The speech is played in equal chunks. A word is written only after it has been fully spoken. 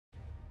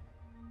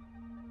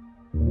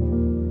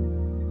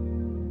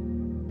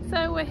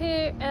So we're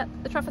here at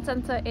the Trafford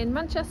Center in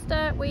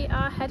Manchester. We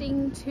are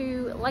heading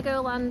to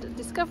Legoland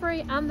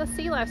Discovery and the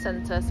Sealife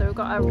Centre. So we've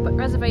got a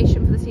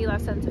reservation for the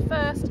Sealife Centre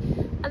first,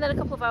 and then a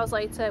couple of hours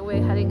later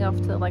we're heading off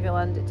to the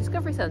Legoland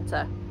Discovery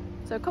Centre.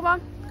 So come on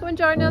and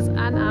join us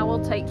and I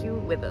will take you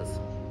with us.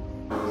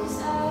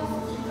 This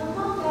earth even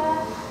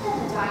longer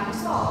than the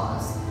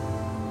dinosaurs.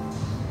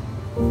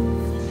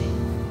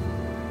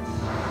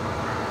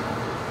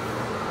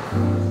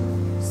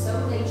 So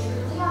they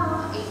truly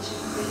are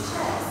ancient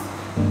creatures.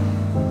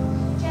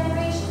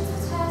 Generations of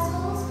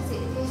turtles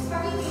visit this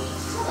very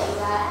beach to lay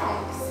their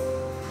eggs.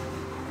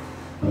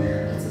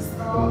 It is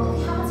thought that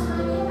they have a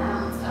tiny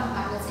amount of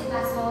magnetic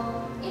metal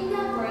in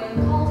their brain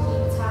called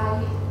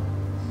hematite.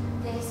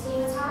 This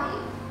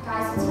hematite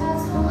guides the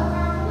turtle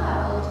around the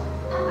world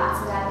and back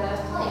to their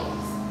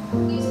birthplace,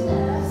 using the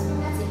Earth's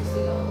magnetic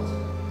field.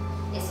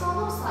 It's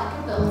almost like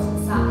a built-in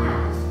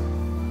sat-nav.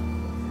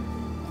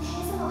 And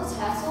here's another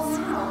turtle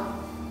now.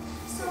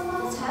 So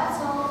Mother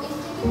Turtle is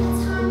digging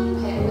a tiny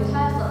pit with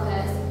her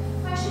flippers,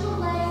 where she will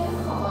lay and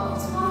cover up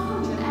to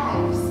 100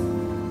 eggs.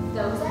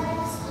 Those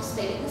eggs will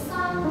stay in the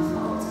sun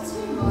for up to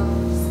 2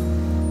 months.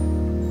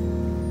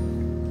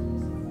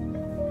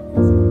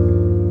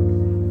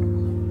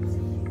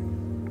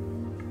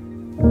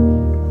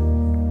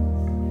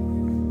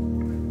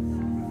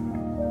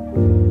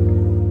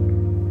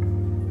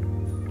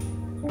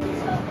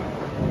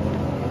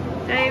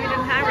 David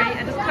and Harry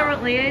are just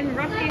currently in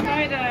Rocky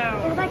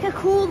Hideout. It's like a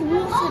cool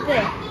water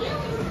bit.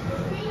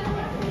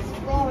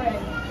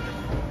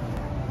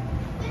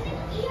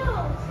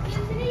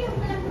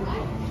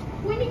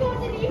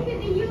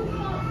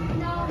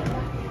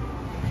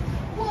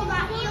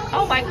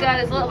 Oh my god,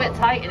 it's a little bit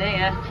tight in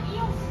here.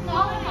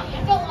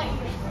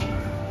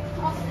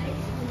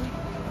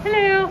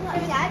 Hello.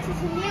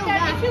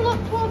 If you look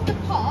towards the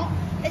pot,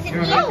 there's an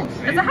eel. Oh,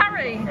 there's a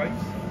Harry.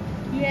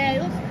 Yeah, it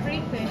looks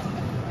creepy.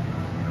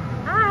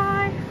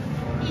 Hi.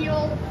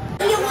 Eel.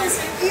 Eel is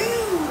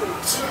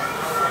huge.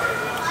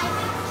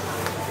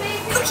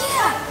 Look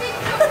here.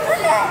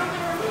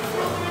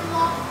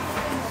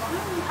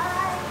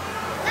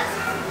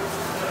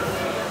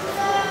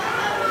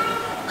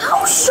 How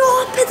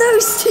sharp are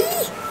those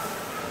teeth?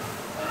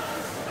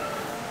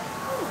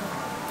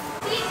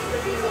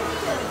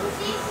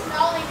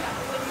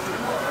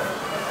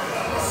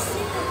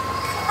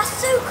 That's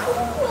so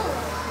cool.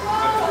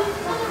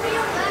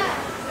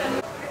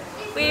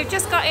 We've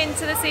just got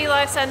into the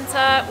Sealife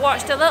Centre,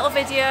 watched a little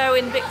video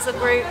in bits of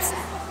groups.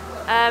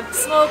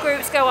 Small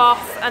groups go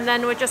off and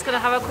then we're just going to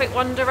have a quick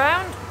wander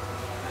around.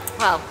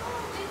 Well,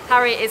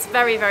 Harry is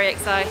very, very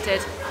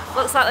excited.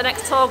 Looks like the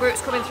next tour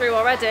group's coming through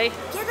already.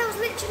 Yeah, there was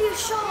literally a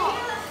shark.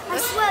 I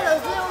swear there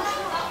was a little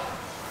shark.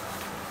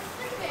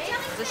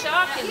 There's a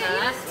shark in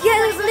there. Yeah,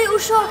 there was a little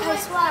shark, I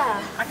swear.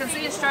 I can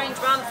see a strange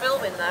man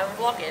filming though and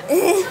vlogging.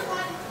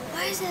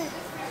 Where is it?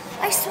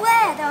 I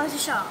swear there was a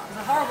shark. It's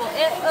a horrible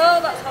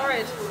oh, that's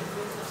horrid.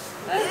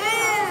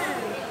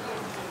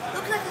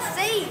 Looks like a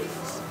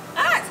face.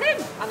 Ah, it's him!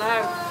 I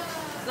know.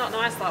 It's not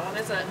nice, that one,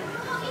 is it?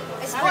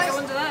 It's Harry, go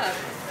under there.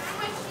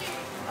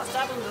 I'll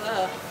stab under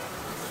there.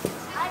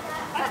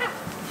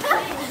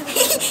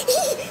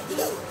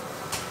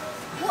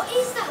 What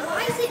is that?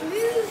 Why is it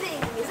moving?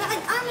 Is that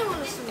an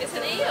animal or something? It's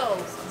an eel.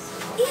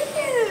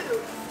 Ew!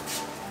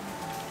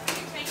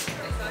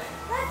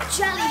 That's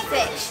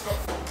jellyfish.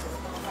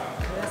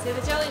 Let's see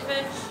the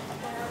jellyfish.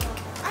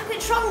 I'm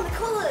controlling the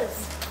colours.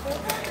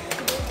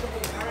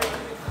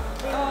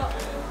 Oh,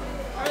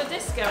 there's a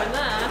disco in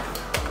there.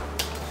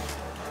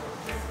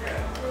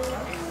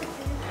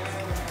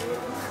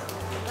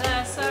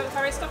 There, so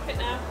Harry, stop it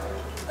now.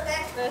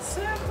 Okay. They're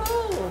so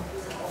cool.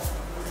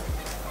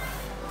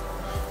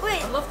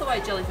 Wait. I love the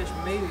way jellyfish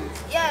move.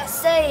 Yeah,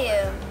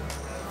 same.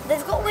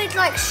 They've got weird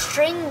like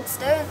strings,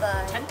 don't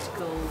they?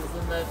 Tentacles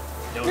and the...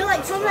 No,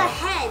 like from their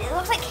head. It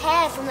looks like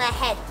hair from their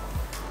head.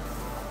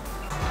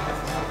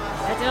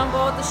 Heading on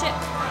board the ship.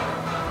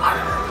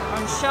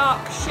 On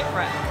Shark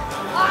Shipwreck.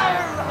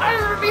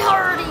 Arr, be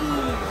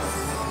hardies!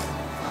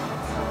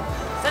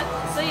 Set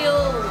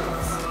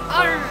seals.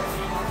 Arr!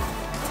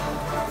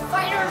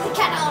 Fire the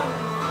cannon!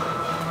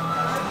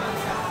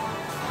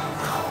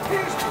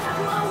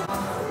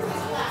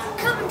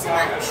 Come to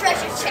my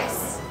treasure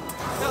chest.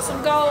 Got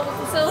some gold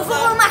and silver. With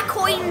all my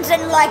coins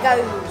and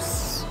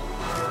Legos.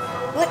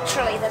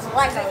 Literally, there's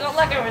Legos. Got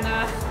Lego in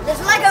there. There's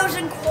Legos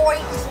and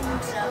coins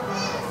and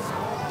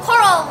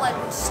coral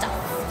and stuff.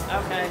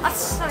 Okay.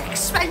 That's like,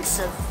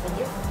 expensive.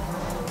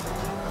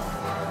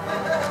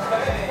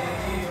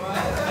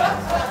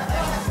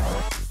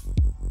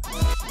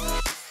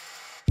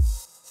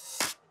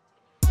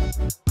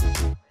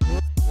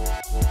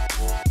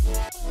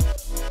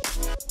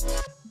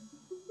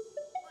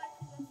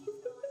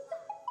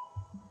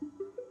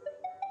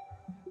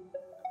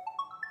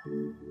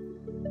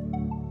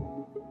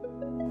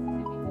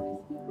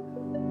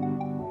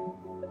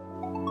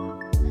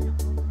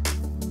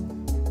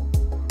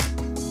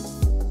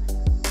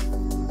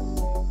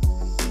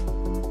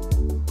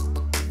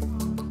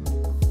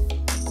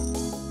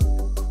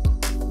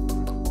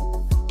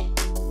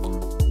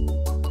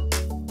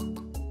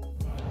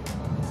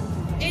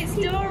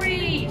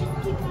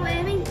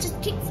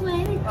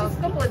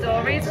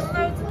 Dories and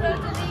loads of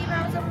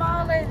Nemos and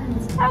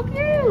Marlins. How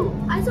cute!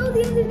 I saw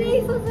the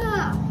underneath of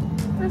that.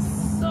 That's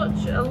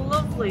such a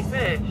lovely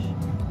fish.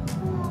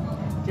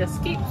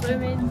 Just keep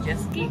swimming,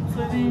 just keep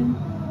swimming.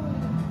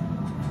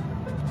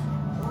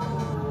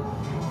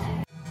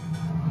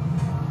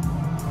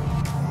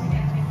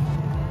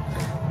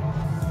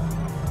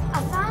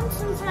 I found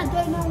something I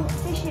don't know what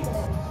fish it is.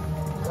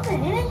 Look at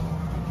it.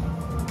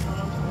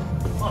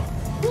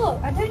 Look,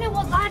 I don't know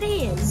what that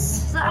is.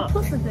 Is that a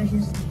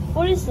pufferfish?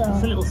 What is that?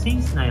 It's a little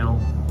sea snail.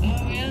 Oh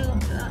yeah.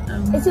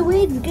 It's a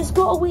weird, it's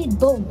got a weird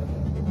bum.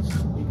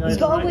 It's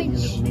got a weird...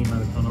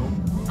 Nemo tunnel.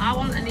 I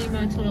want a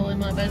Nemo tunnel in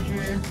my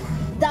bedroom.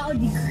 That would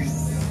be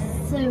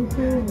so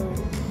cool.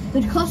 It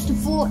would cost a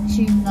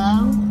fortune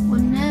though,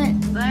 wouldn't it?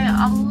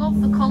 I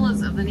love the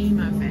colours of the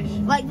Nemo fish.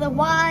 Like the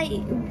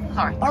white...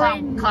 Sorry,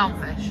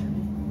 clownfish.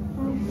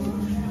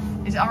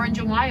 Is it orange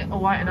and white or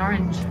white and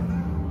orange?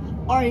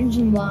 Orange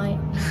and white.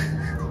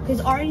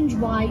 Because orange,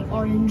 white,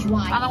 orange,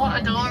 white. And I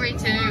want a Dory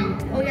too.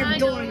 Oh yeah, Hi,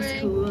 Dory's Dory.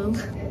 cool.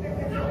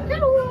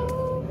 Hello.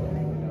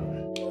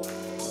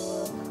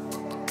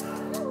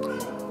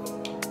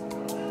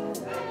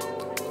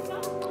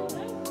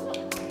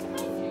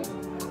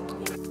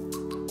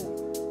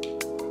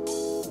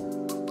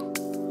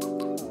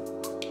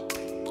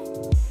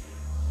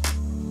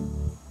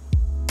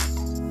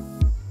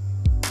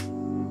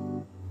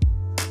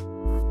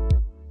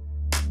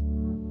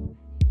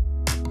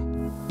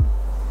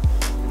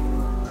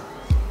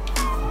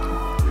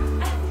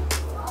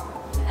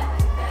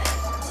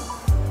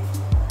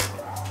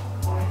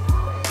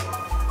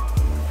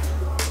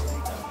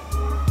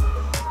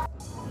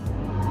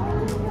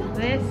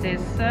 This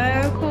is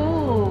so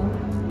cool.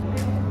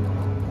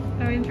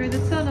 Going through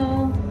the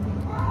tunnel.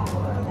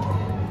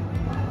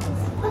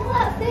 Look at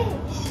that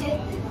fish.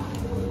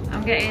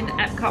 I'm getting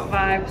Epcot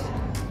vibes.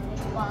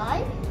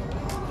 Why?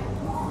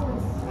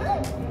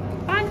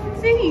 Find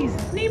and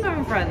Seas, Nemo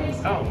and Friends.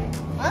 Oh.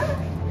 Huh?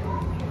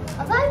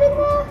 Have I been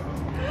there?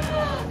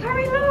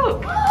 Harry,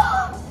 look!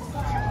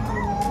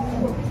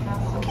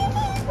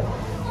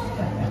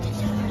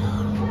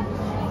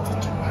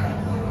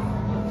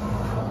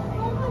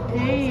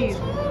 He's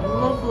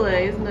lovely,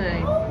 isn't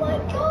he? Oh my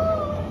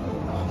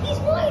god! He's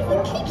not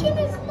even kicking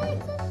his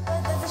legs.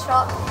 There's a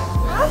shark.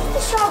 How's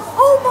the shark?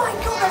 Oh my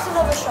god, there's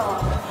another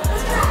shark.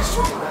 There's another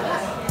shark.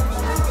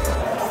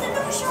 There's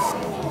another shark.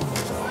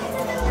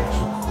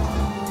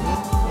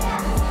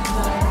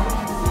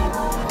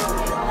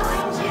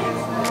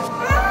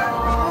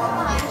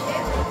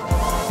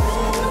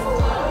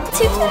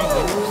 Two times.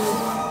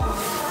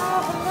 Oh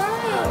no.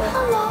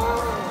 Hello.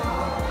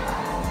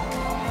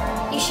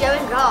 He's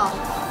showing off.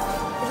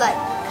 He's like,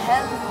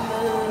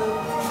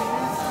 hello.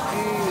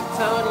 Dude,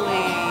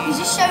 totally. He's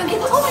just showing it.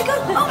 Oh my god!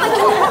 Oh my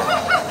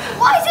god!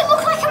 Why does it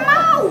look like a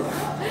mouth?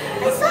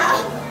 What's that?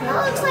 That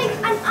looks like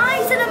an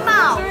eyes and a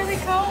mouth. It's really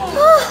cold.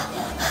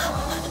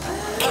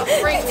 That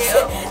freaked me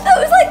out. That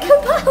was like a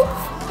mouth.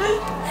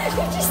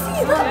 Did you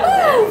see that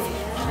mouth?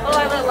 Oh,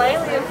 I look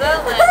aliens,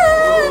 don't they?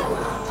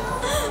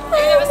 Have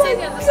You've never seen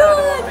the other side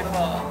of one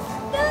before?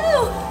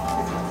 No.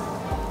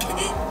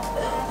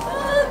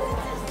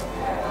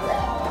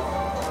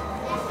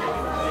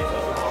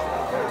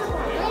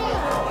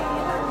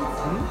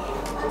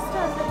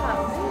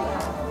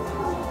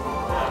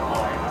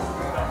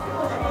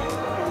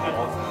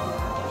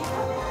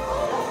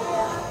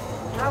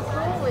 How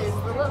cool is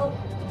the little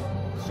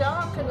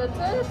shark and the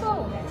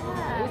turtle?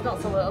 He's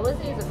not so little, is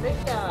he? He's a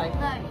big guy.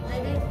 No, they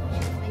didn't.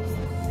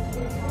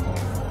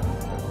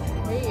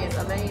 He is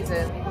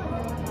amazing.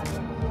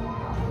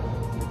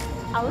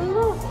 I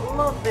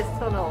love this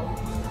tunnel.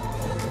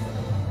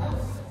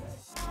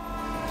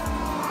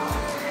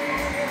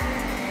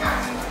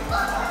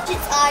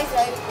 Its eyes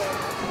open.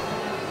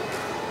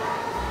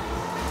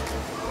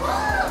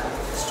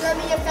 Show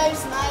me your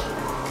face, mate.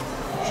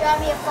 Show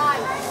me your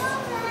face.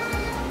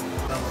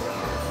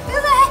 Who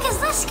the heck is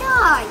this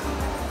guy?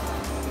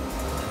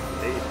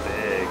 He's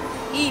big.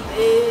 He's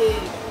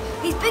big.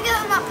 He's bigger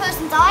than that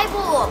person's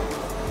eyeball.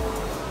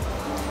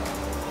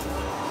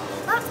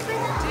 That's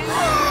bigger. Dude.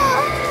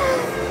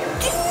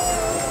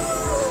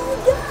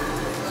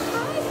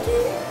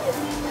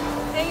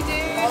 Hey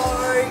dude.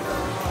 Hi.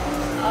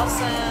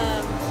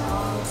 Awesome.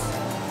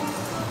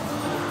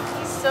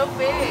 He's so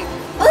big.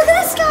 Oh, look at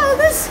this guy.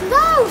 Look at his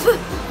mouth.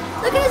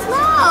 Look at his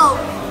mouth.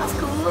 That's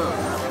cool.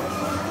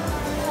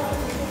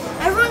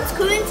 Everyone's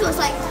coming to us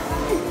like,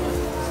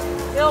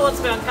 They all want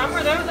to be on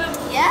camera, don't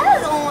they? yeah,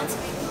 they all want to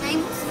be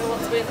famous. They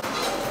want to be.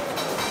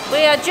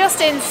 We are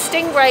just in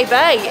Stingray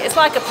Bay. It's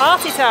like a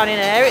party town in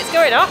here. It's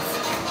going off.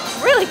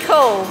 Really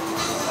cool.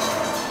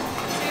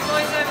 Two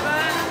boys over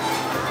there.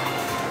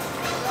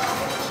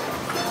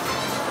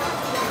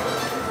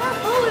 How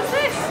cool is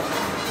this?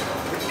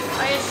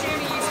 I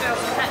assume you used to be able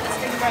to pet the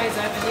stingrays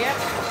over here.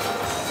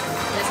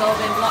 It's all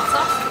been blocked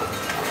off.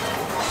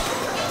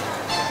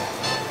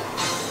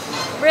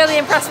 Really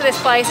impressed with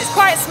this place. It's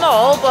quite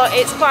small, but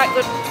it's quite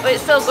good.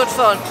 It's still good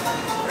fun.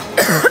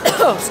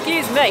 Oh,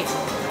 excuse me.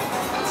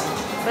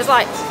 It's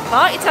like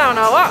party town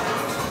or what?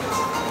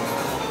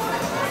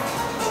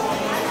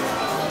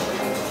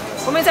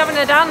 Mummy's having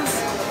a dance.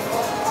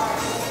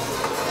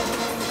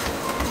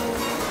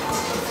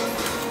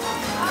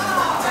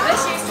 Now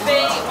this used to be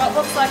what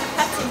looks like a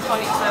petting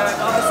point, so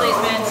obviously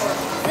it's been...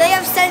 They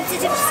have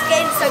sensitive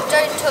skin, so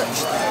don't touch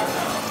them.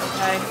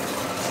 Okay.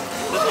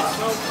 Does it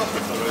smell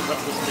tropical or is that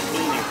just the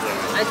cleaning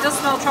fluid? It does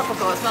smell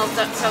tropical, it smells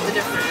totally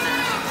different in it.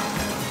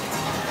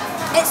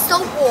 It's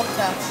salt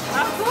water.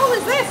 How cool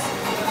is this?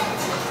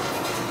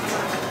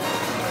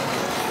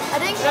 I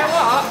think. You know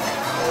what?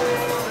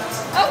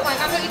 Oh my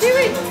god, what are you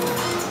doing?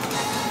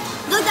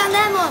 Look down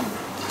there, Mum.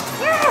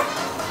 Yeah.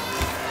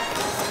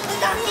 Look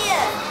down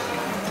here.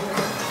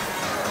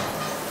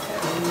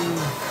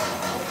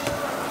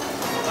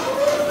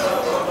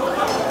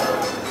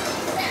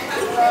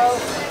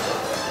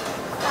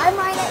 I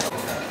might.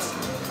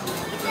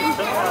 He's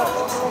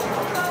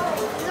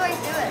always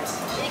doing.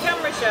 Are you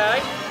camera shy?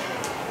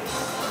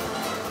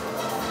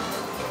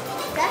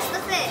 That's the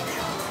fish.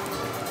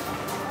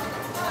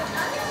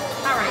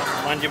 Harry.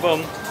 Mind your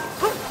bum. No,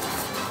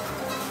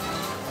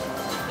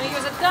 you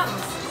was a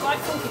dance. It's like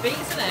funky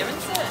beats in here,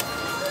 isn't it?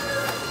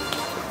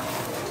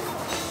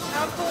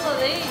 How cool are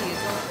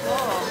these on the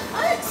floor? I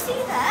don't see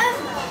them.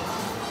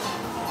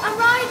 I'm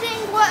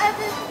riding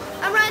whatever.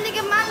 I'm riding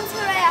a manta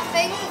ray, I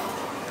think.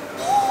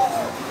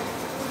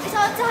 It's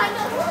hard to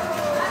handle.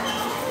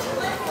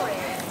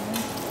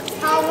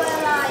 How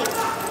will I?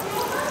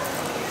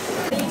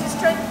 You just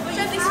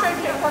gently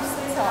stroke it across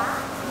the top.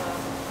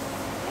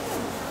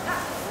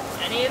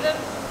 Any of them?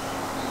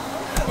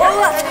 Oh,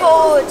 that's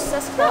cold.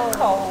 That's It's not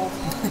cold.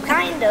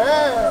 Kind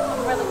of.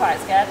 I'm really quite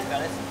scared, to be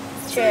honest.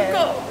 True. We've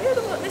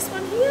got this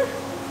one here.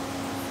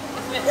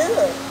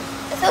 Ugh.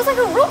 It feels like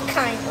a rock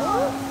kind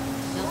of. It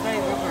feels very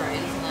rubbery,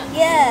 isn't it?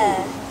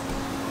 Yeah.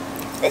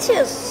 This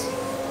is.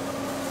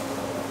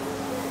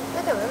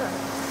 Look at that.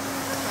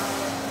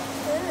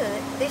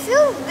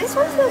 This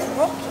one feels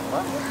rocky.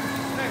 What?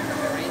 Very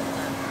rubbery, isn't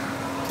it?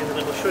 See the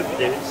little shrimp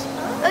dudes?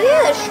 Oh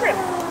yeah, the shrimp.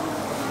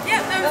 Yeah,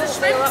 those are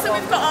shrimp. So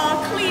we've got our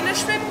cleaner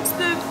shrimps,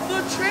 the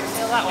blood shrimps.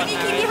 Feel that one, If you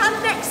Mary. keep your hand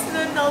next to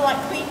them, they'll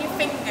like clean your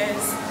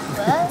fingers.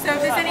 What? So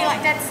if there's any like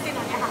dead skin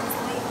on your hands,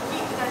 they'll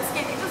eat the dead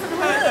skin. It doesn't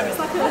hurt them. It's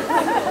like a...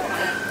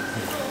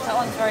 That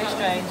one's very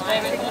strange.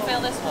 David, can you feel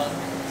this one?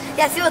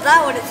 Yeah, feel that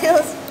one. It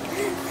feels.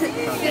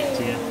 Can't get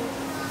to you.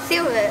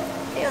 Feel it.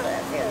 Feel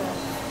it. Feel it.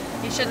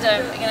 You should,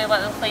 you're going to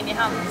let them clean your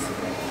hands.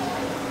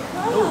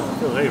 Oh, I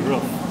feel very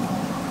rough.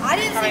 I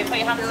didn't Harry, think.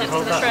 put your hands next to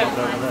Hold the that shrimp.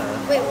 one over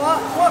there. Wait,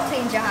 what? What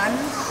cleans your hands?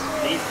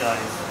 These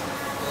guys.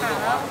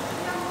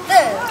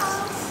 Those.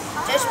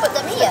 Just put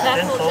them here.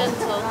 Gentle,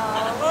 Gentle.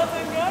 gentle.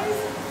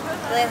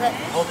 With it.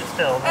 Hold it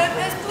still.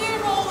 There's blue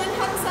roll and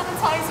hand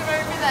sanitizer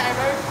over there,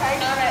 okay?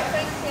 Alright,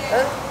 thank you.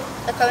 Oh,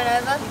 they're coming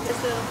over.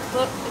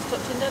 Look, it's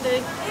touching Daddy.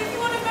 If you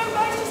want to go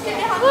guys, just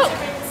get your hands Look.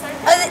 over it. So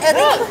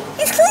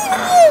He's cleaning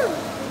them!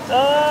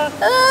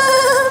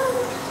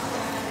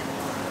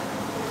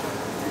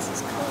 This is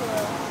cool.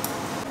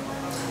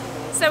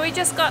 So we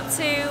just got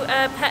to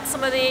pet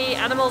some of the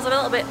animals, a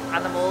little bit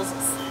animals.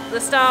 The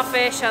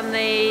starfish and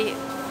the,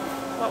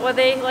 what were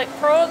they, like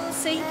prawns?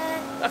 Sea?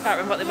 I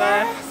can't remember what they were.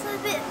 Yes, I'm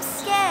a bit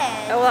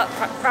scared. Oh, well,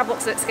 that crab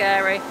looks a bit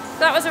scary. So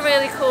that was a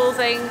really cool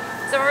thing.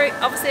 It's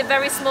obviously a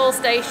very small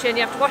station.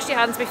 You have to wash your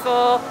hands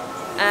before,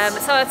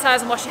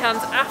 sanitize and wash your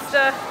hands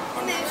after.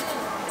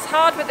 It's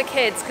hard with the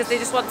kids because they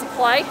just want to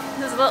play.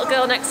 There's a little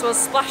girl next to us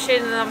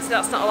splashing, and obviously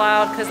that's not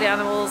allowed because the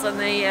animals and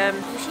the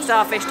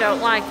starfish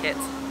don't like it.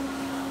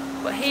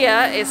 But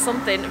here is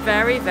something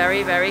very,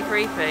 very, very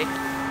creepy.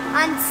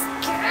 And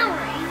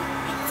scary.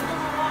 It's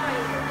alive.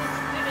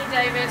 Really,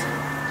 David?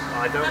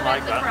 I don't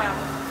like that.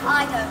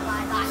 I don't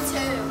like that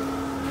too.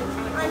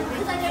 And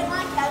because I don't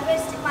like it, I'm going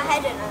to stick my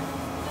head in it.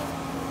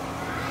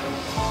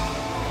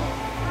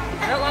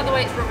 I don't like the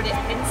way it's rubbing its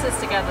pincers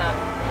together.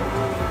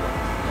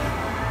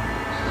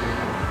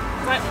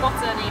 It's like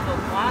Potter and Evil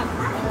Plan.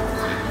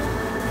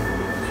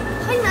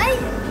 Hi,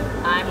 mate.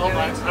 I'm Oh, doing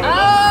my. it. Have a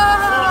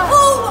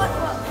Oh!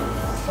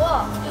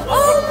 What?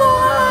 Oh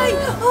my!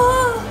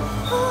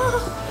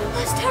 Oh,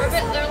 that's They're,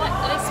 terrifying. they're like,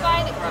 are they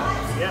spider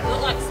crabs? Yeah. They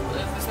look like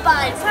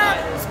Spider crab.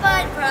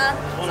 Spider crab.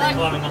 One is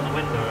climbing on the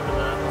window over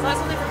there. It's like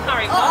something from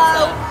Harry Uh-oh.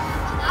 Potter.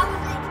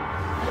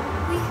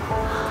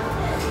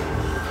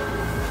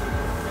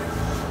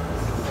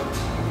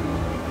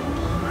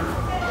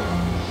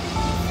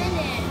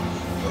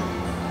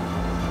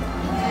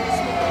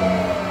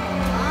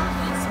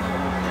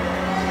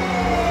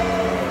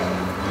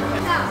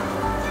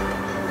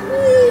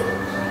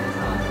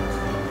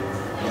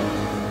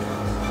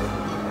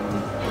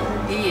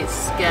 He is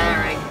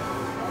scary.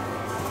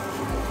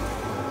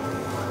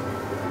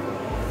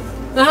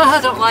 I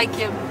don't like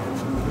him.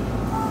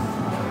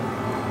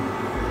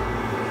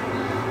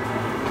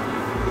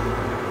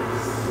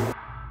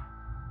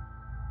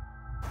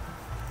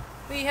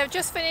 We have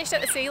just finished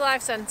at the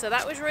Sealife Center.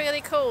 That was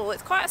really cool.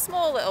 It's quite a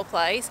small little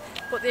place,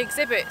 but the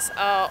exhibits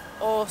are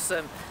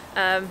awesome.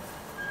 I'm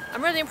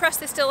really impressed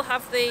they still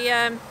have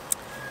the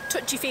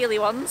touchy-feely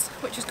ones,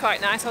 which is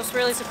quite nice. I was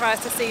really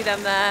surprised to see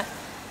them there.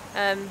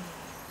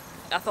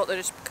 I thought they'd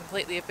just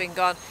completely have been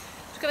gone.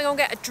 gonna go and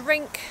get a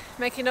drink,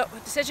 making up a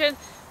decision: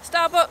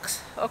 Starbucks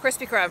or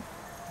Krispy Kreme.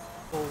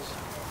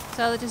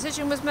 So the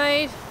decision was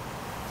made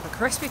for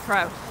Krispy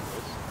Kreme.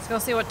 Let's go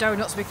see what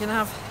donuts we can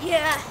have.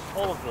 Yeah.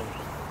 All of them.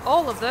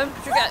 All of them?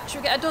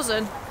 Should we get a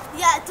dozen?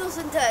 Yeah, a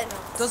dozen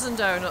donuts. Dozen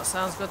donuts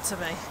sounds good to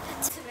me.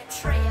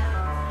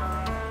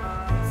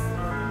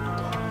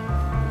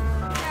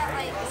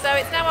 So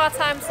it's now our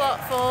time slot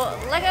for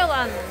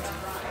Legoland.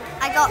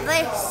 I got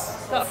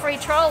this. Got a free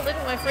troll,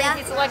 didn't we? Free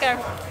piece of Lego.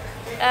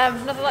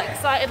 Another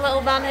excited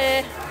little man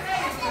here.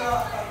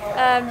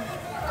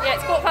 Yeah,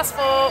 it's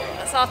 4:15.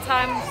 That's our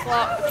time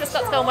slot. We've just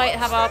got to go and wait and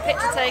have our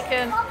picture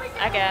taken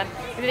again.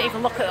 We didn't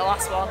even look at the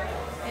last one.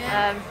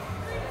 And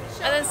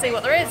then see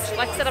what there is.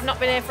 Like I said, I've not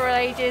been here for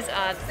ages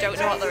and I don't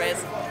know what there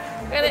is.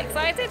 Really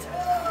excited?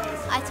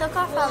 I took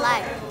off her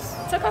legs.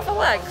 Took off her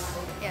legs?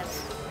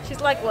 Yes. She's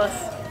legless.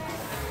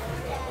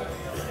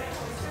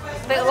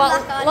 I think a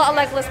lot of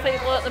legless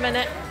people at the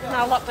minute.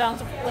 Now lockdowns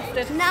have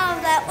lifted. Now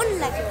they're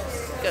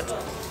unlegless. Good.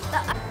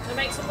 So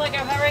make some Lego,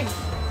 Harry.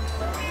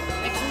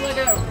 Make some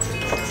Lego.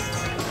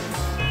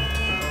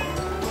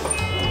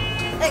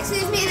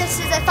 Excuse me, this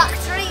is a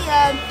factory.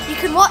 You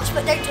can watch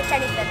but don't touch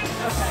anything.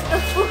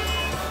 Okay.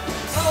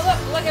 Oh look,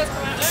 the Lego's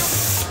come out now.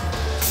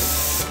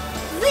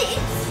 This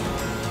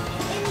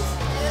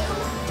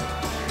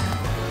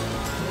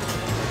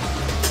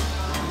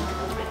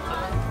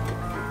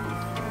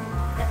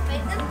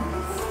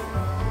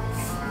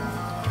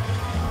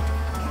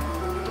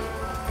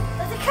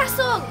there's a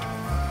castle.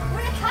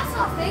 We're in a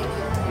castle, I think.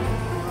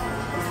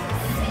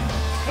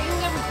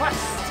 Kingdom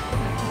Quest.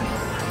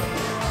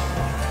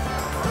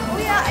 Oh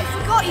yeah, I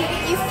forgot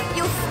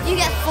you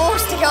get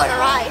forced to go on a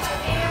ride.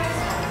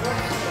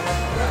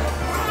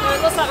 Oh,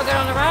 it looks like we're going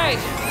on a ride.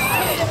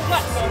 Kingdom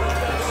Quest.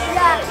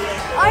 Yeah,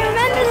 I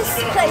remember this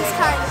place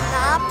kind of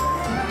now.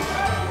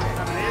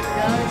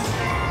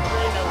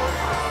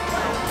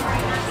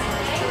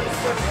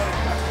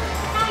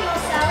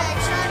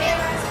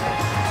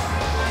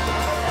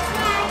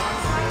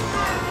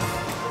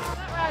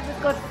 That ride was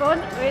good fun.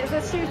 It was a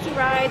shooty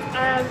ride.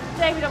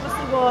 David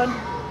obviously won.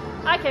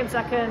 I came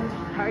second.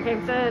 Harry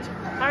came third.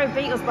 Harry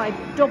beat us by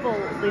double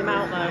the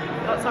amount though.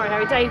 Oh, sorry,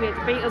 Harry. David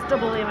beat us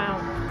double the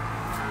amount.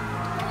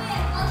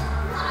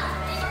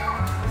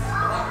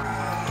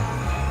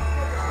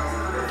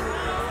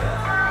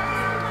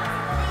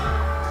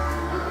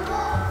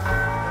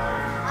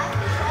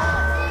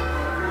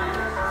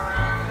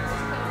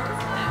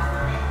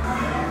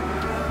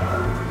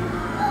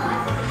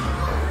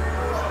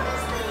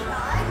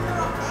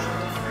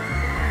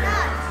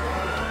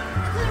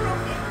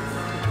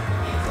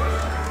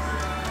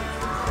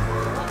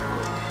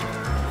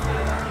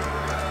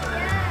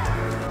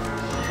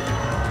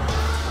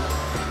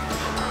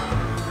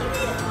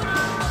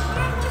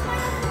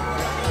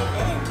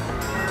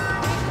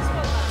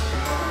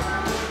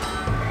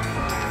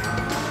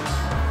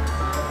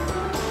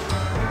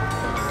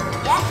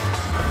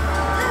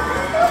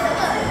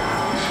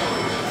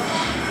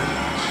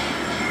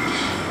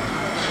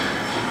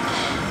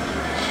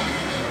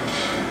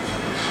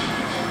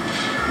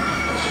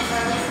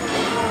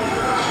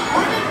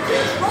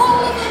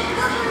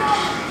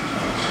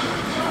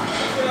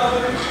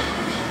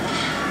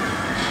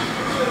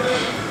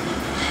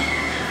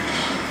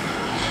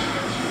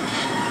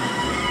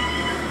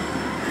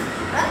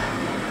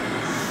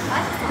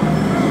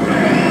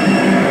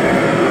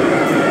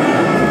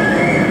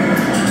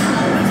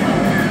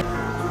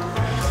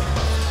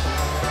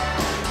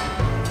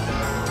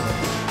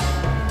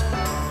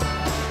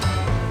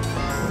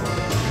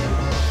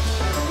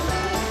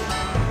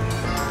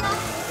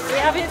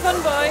 Having fun,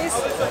 boys?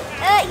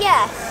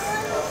 Yeah.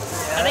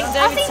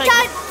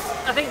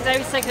 I think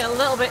David's taking it a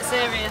little bit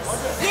serious.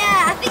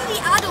 Yeah, I think the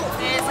adult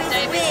Here's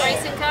David's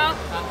racing car.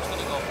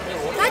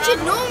 Dad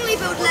should normally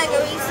build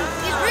Lego. He's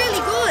really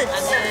good.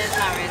 And there's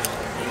Harry's.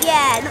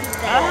 Yeah, not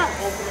bad.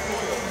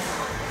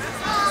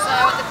 So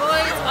the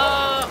boys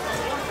are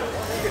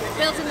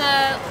building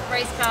their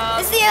race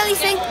cars. It's the early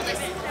thing.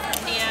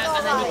 Here,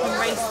 and then you can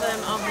race them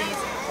on these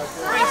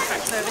race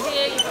tracks over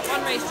here. You've got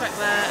one race track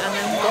there, and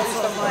then one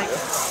sort of like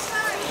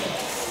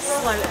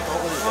slope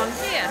one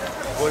here.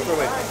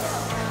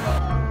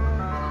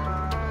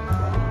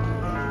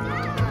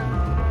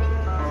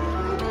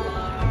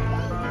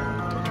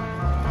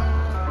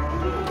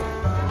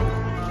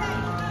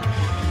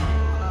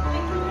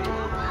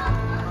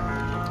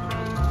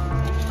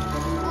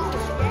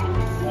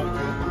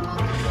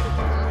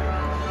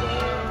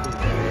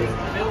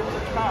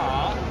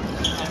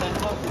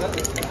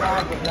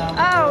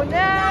 Oh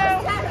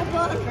no!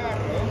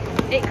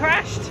 It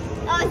crashed.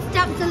 Oh, it's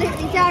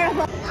absolutely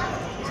terrible.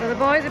 So the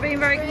boys are being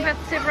very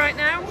competitive right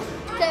now.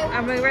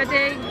 And we're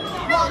ready,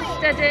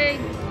 steady,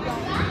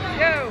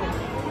 go!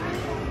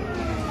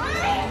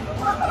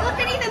 Look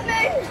at even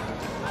move!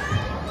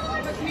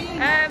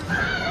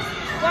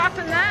 What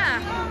happened there?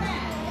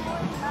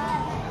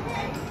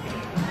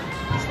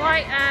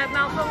 Slight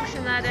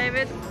malfunction there,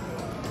 David.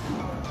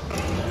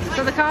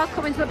 So the car's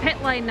coming to the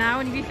pit lane now,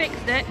 and have you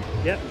fixed it?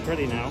 Yep, it's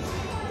ready now.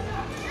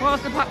 What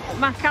was the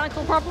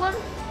mechanical problem?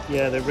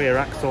 Yeah, the rear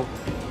axle.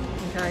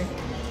 Okay.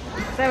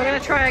 So we're going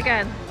to try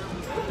again.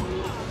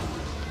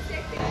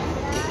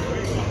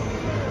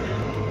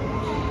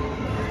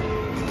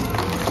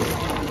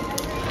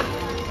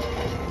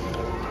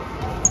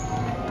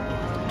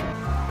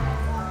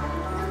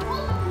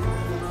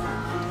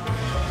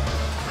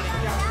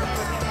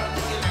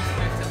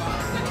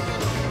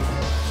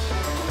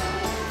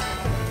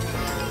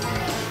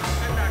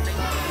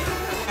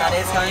 That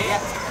is how you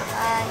get.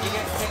 You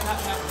get to take that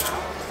now.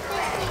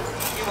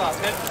 You're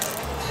welcome.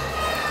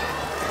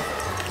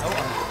 Oh.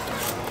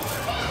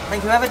 I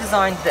think whoever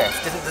designed this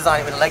didn't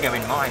design it with Lego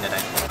in mind, I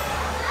don't think.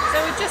 So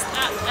we're just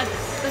at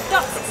the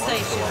docks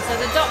station. So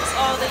the docks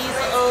are these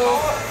little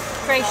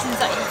creations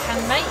that you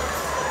can make.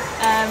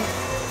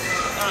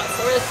 That's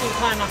a really cute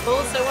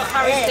pineapple. So what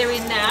Harry's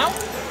doing now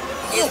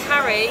is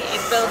Harry is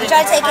building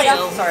a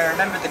tile. Sorry, I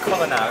remembered the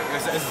colour now. It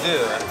was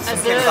azure.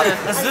 Azure. It was like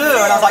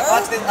azure, and I was like,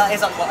 well, that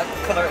is like what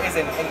colour it is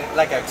in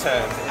Lego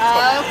terms.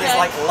 There's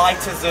like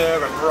light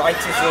azure and bright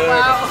azure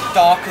and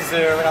dark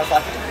azure, and I was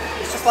like,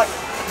 it's just like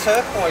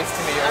turquoise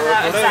to me or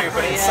blue, exactly,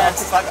 but it's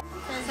like.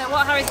 So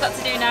what Harry's got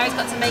to do now, he's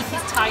got to make his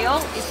tile.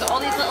 He's got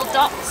all these little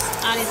dots,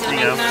 and he's going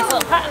to make a nice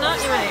little pattern,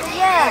 aren't you, mate?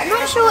 Yeah, I'm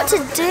not sure what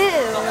to do.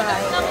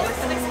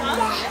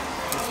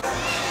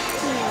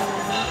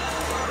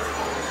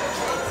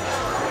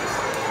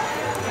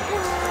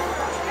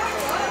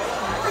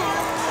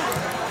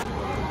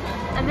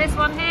 And this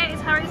one here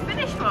is Harry's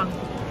finished one.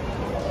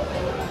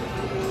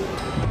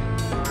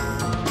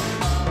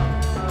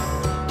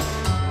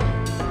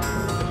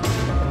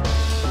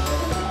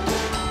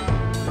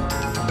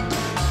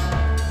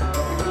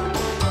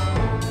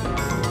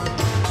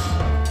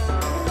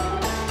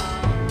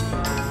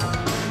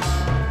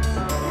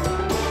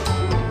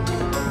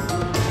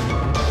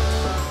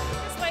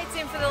 Just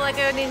waiting for the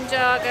Lego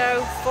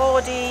Ninjago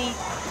 4D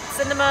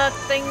cinema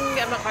thing.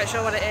 I'm not quite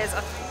sure what it is. Do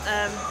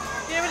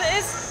you know what it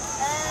is?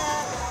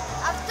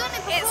 I've done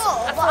it It's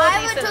before, a but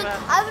I 4D cinema.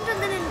 haven't done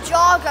the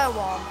Ninjago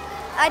one.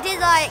 I did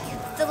like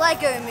the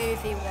Lego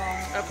movie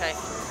one. Okay.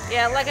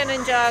 Yeah, Lego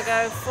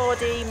Ninjago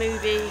 4D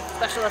movie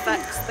special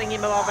effects thingy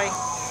mabobby.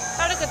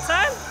 Having a good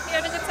time? You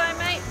having a good time,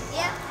 mate?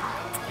 Yeah.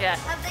 Yeah.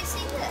 Have they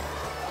seen it?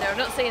 No, I've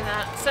not seen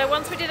that. So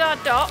once we did our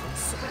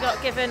dots, we got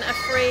given a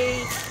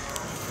free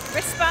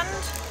wristband,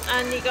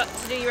 and you got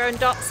to do your own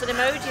dots and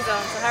emojis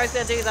on. So Harry's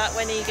going to do that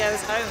when he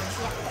goes home.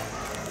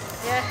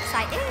 Yeah.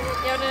 Exciting.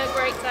 You're having a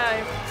great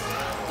time.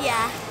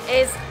 Yeah.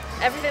 Is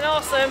everything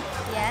awesome?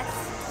 Yes.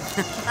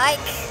 Like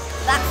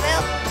that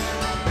film.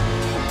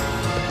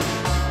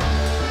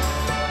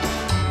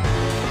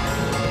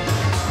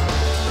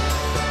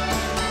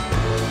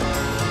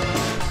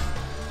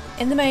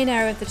 In the main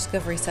area of the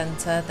Discovery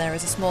Centre, there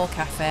is a small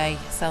cafe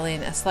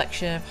selling a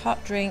selection of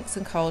hot drinks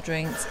and cold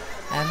drinks,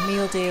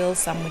 meal deals,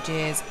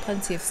 sandwiches,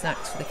 plenty of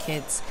snacks for the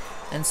kids,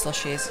 and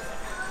slushies.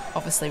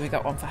 Obviously we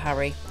got one for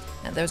Harry.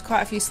 And there was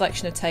quite a few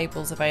selection of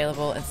tables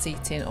available and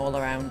seating all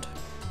around.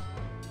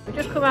 We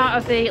just come out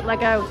of the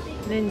Lego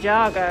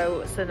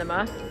Ninjago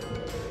cinema.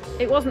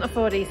 It wasn't a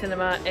 4D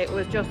cinema, it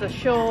was just a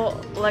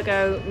short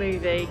Lego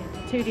movie,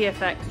 2D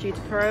effects due to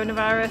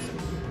coronavirus.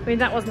 I mean,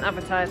 that wasn't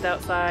advertised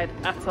outside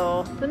at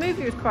all. The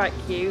movie was quite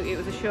cute, it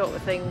was a short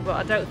thing, but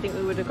I don't think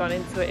we would have gone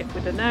into it if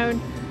we'd have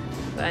known.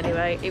 But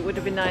anyway, it would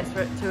have been nice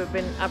for it to have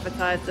been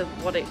advertised of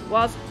what it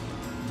was.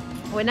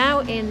 We're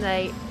now in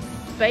the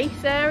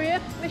space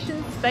area,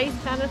 mission space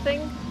kind of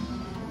thing.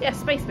 Yeah,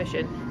 space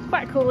mission. It's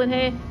quite cool in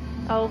here.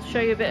 I'll show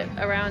you a bit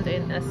around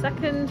in a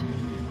second.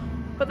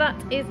 But that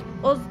is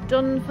us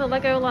done for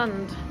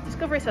Legoland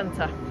Discovery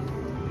Centre.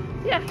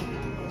 Yeah,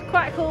 it's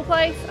quite a cool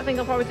place. I think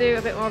I'll probably do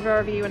a bit more of a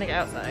review when I get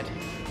outside.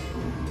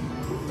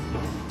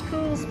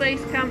 Cool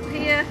space camp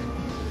here.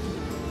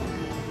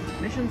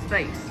 Mission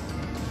space.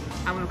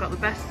 And we've got the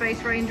best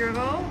space ranger of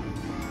all.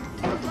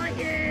 Buzz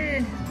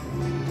Lightyear.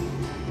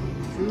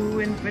 To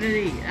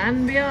infinity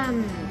and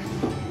beyond.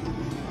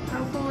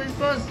 How cool is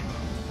Buzz?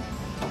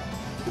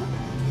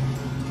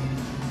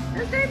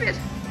 There's David.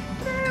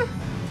 Hello.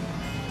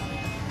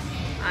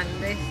 And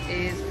this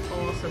is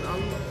awesome.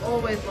 I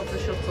always love the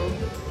shuttle.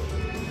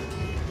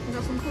 We've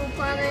got some cool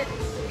planets.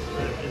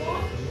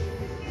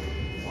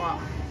 Wow.